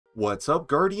What's up,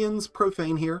 Guardians?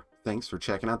 Profane here. Thanks for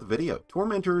checking out the video.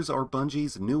 Tormentors are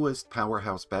Bungie's newest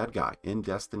powerhouse bad guy in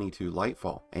Destiny 2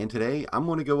 Lightfall, and today I'm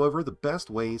going to go over the best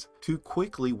ways to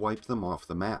quickly wipe them off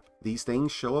the map. These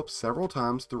things show up several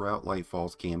times throughout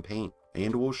Lightfall's campaign,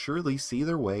 and will surely see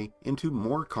their way into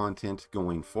more content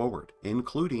going forward,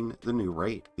 including the new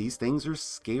raid. These things are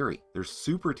scary, they're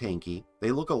super tanky,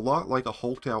 they look a lot like a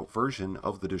hulked out version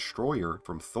of the Destroyer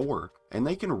from Thor, and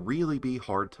they can really be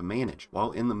hard to manage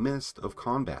while in the midst of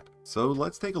combat. So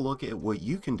let's take a look at what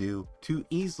you can do to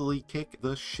easily kick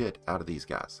the shit out of these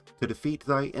guys. To defeat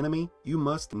thy enemy, you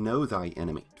must know thy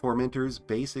enemy. Tormentors'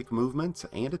 basic movements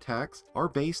and attacks are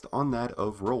based on that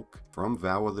of Rolk from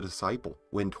Vow of the Disciple.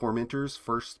 When Tormentors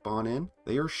first spawn in,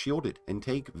 they are shielded and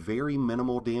take very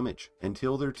minimal damage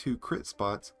until their two crit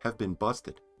spots have been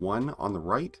busted, one on the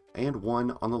right and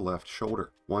one on the left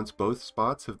shoulder. Once both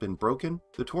spots have been broken,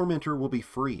 the Tormentor will be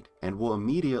freed and will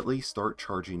immediately start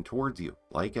charging towards you,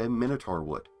 like a Minotaur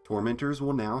would. Tormentors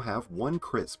will now have one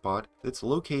crit spot that's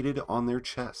located on their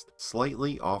chest,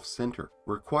 slightly off center,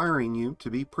 requiring you to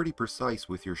be pretty precise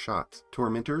with your shots.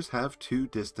 Tormentors have two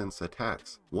distance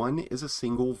attacks. One is a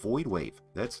single void wave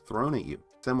that's thrown at you,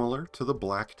 similar to the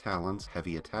Black Talon's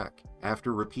heavy attack.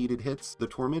 After repeated hits, the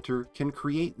Tormentor can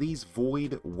create these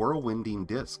void whirlwinding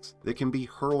discs that can be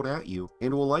hurled at you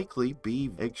and will likely be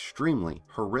extremely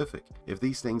horrific if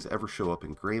these things ever show up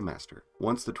in Greymaster.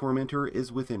 Once the Tormentor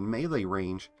is within melee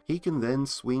range, he can then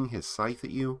swing his scythe at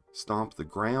you, stomp the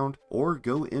ground, or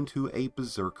go into a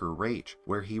berserker rage,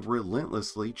 where he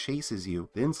relentlessly chases you,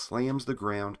 then slams the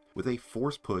ground with a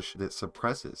force push that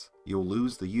suppresses. You'll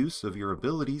lose the use of your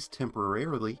abilities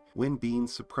temporarily when being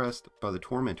suppressed by the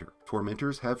Tormentor.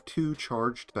 Tormentors have two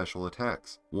charged special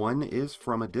attacks. One is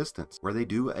from a distance, where they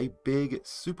do a big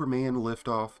Superman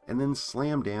liftoff and then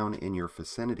slam down in your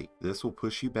vicinity. This will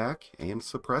push you back and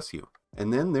suppress you.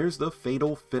 And then there's the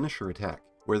fatal finisher attack,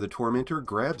 where the Tormentor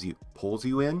grabs you, pulls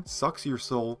you in, sucks your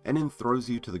soul, and then throws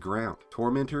you to the ground.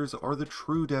 Tormentors are the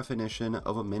true definition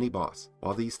of a mini-boss.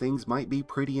 While these things might be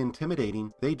pretty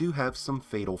intimidating, they do have some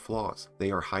fatal flaws.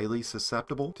 They are highly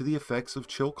susceptible to the effects of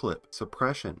chill clip,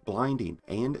 suppression, blinding,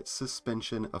 and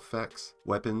suspension effects.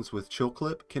 Weapons with chill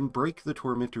clip can break the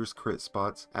Tormentor's crit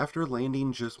spots after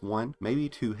landing just one, maybe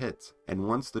two hits. And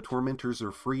once the Tormentors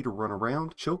are free to run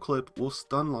around, chill clip will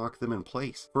stun lock them in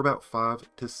place for about 5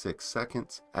 to 6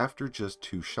 seconds after just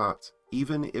 2 shots,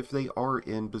 even if they are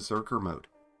in berserker mode.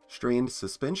 Strand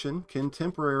suspension can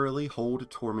temporarily hold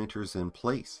Tormentors in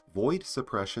place. Void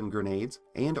suppression grenades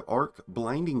and arc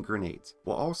blinding grenades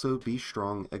will also be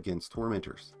strong against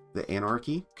Tormentors. The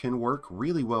Anarchy can work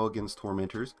really well against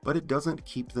Tormentors, but it doesn't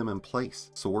keep them in place.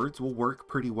 Swords will work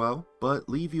pretty well, but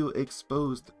leave you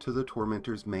exposed to the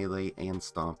Tormentors' melee and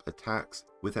stomp attacks.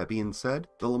 With that being said,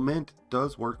 the Lament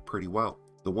does work pretty well.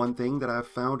 The one thing that I've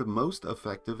found most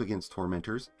effective against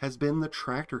Tormentors has been the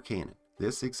Tractor Cannon.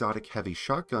 This exotic heavy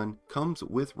shotgun comes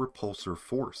with repulsor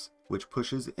force, which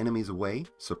pushes enemies away,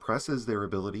 suppresses their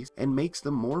abilities, and makes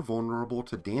them more vulnerable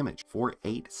to damage for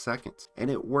 8 seconds. And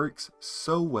it works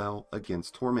so well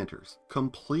against Tormentors,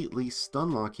 completely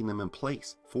stun locking them in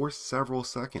place for several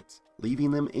seconds,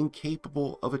 leaving them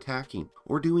incapable of attacking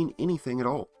or doing anything at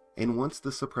all. And once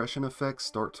the suppression effects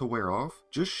start to wear off,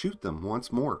 just shoot them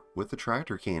once more with the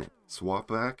Tractor Cannon. Swap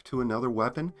back to another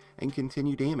weapon and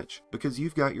continue damage, because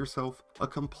you've got yourself a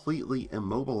completely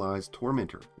immobilized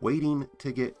Tormentor waiting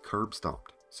to get curb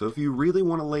stomped. So if you really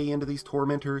want to lay into these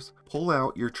Tormentors, pull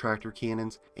out your Tractor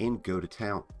Cannons and go to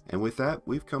town. And with that,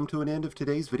 we've come to an end of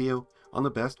today's video on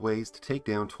the best ways to take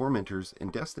down Tormentors in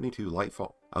Destiny 2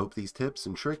 Lightfall. I hope these tips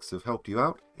and tricks have helped you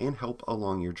out and help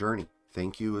along your journey.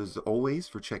 Thank you as always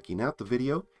for checking out the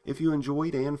video. If you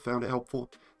enjoyed and found it helpful,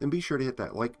 then be sure to hit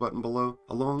that like button below,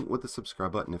 along with the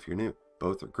subscribe button if you're new.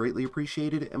 Both are greatly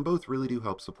appreciated and both really do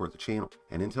help support the channel.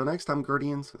 And until next time,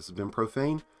 Guardians, this has been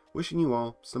Profane, wishing you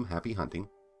all some happy hunting.